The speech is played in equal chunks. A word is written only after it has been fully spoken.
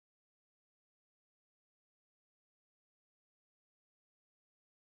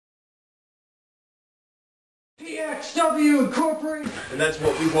PXW Incorporated. And that's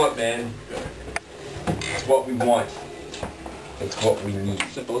what we want, man. That's what we want. That's what we need.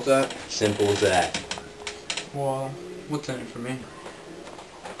 Simple as that. Simple as that. Well, what's in it for me?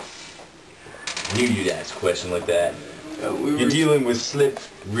 I knew you'd ask a question like that. You're dealing with Slip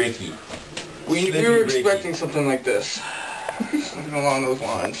Ricky. We were expecting something like this. Something along those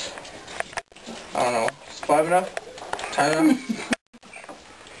lines. I don't know. Is 5 enough? 10 enough?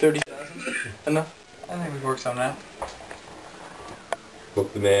 30,000 enough? I think we can work something out.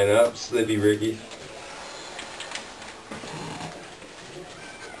 Hook the man up, Slippy Ricky.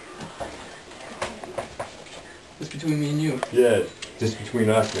 Just between me and you. Yeah, just between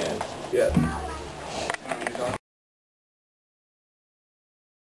us, man. Yeah.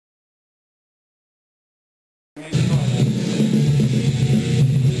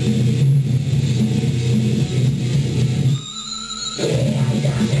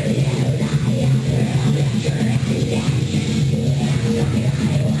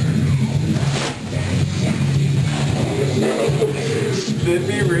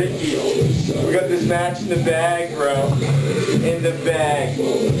 Slippy Ricky. We got this match in the bag, bro. In the bag.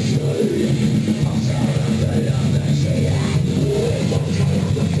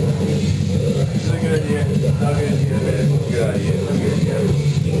 It's a good idea. It's a good idea, man. It's a good idea. It's a good idea.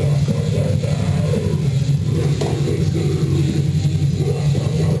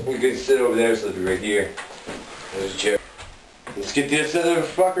 We can sit over there, Slippy Ricky. Here. There's a chair. Let's get this other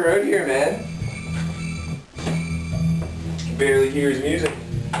fucker out here, man. Barely hear his music.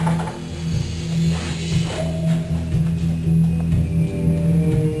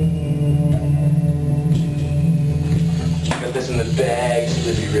 Got this in the bag,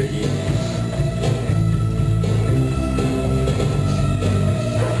 Slippy Ricky.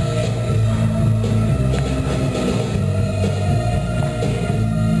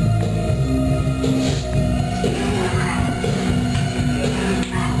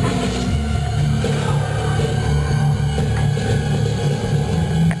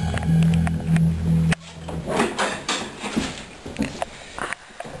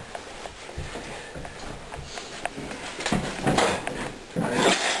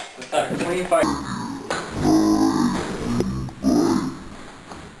 Clean fight.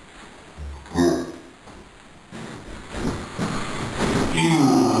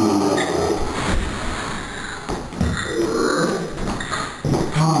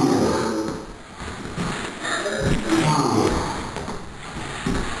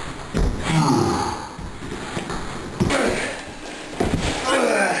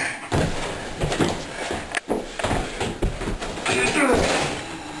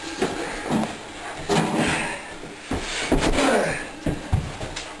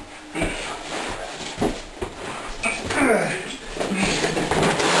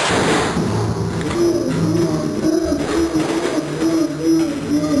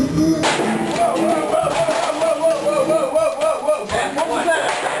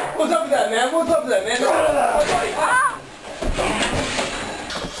 What's up with that, man? What's up with that, man?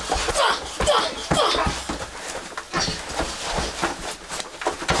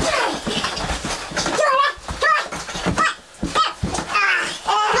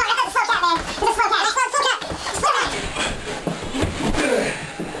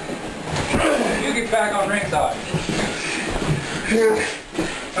 You get back on ringside.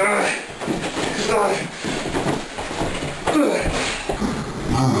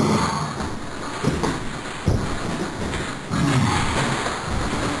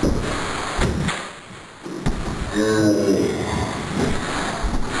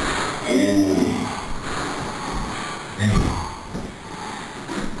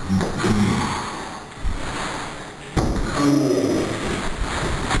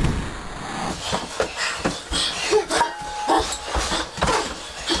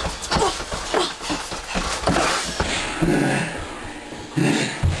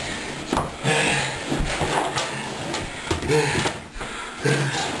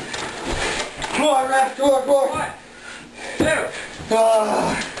 Come on, Raph, come on, come on. One, two.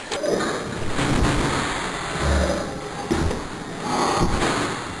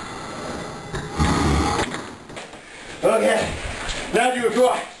 Okay, now do it, come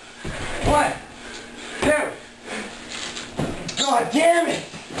on. 1, 2. God damn it!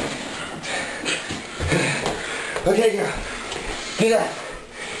 Okay, girl. Do that.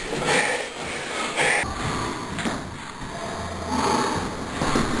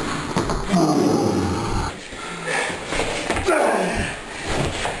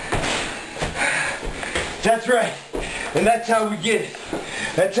 That's right. And that's how we get it.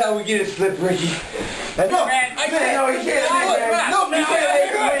 That's how we get it, Slip Ricky. That's No, man, I can't. No, he can't. No, No, man, you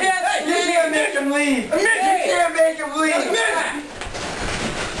can't make him leave. You can't make him leave. can't make him leave!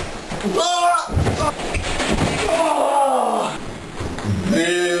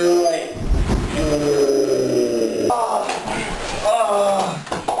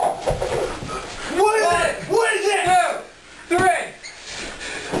 What is it? 2, 3.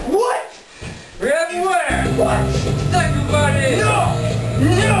 What? We have a winner. What? Psycho Buddy. No!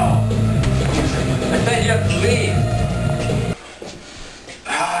 No! I said you have to leave.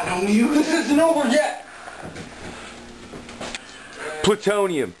 No, this isn't over yet.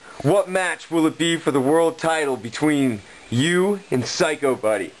 Plutonium, what match will it be for the world title between you and Psycho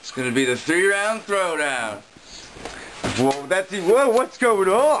Buddy? It's gonna be the 3-round throwdown. Whoa, whoa, what's going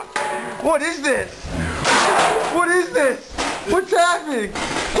on? What is this? What is this? What's happening?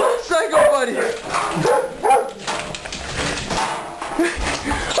 Psycho Buddy!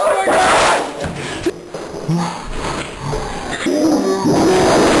 Oh my God!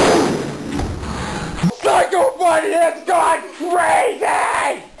 Psycho Buddy has gone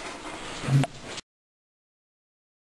crazy!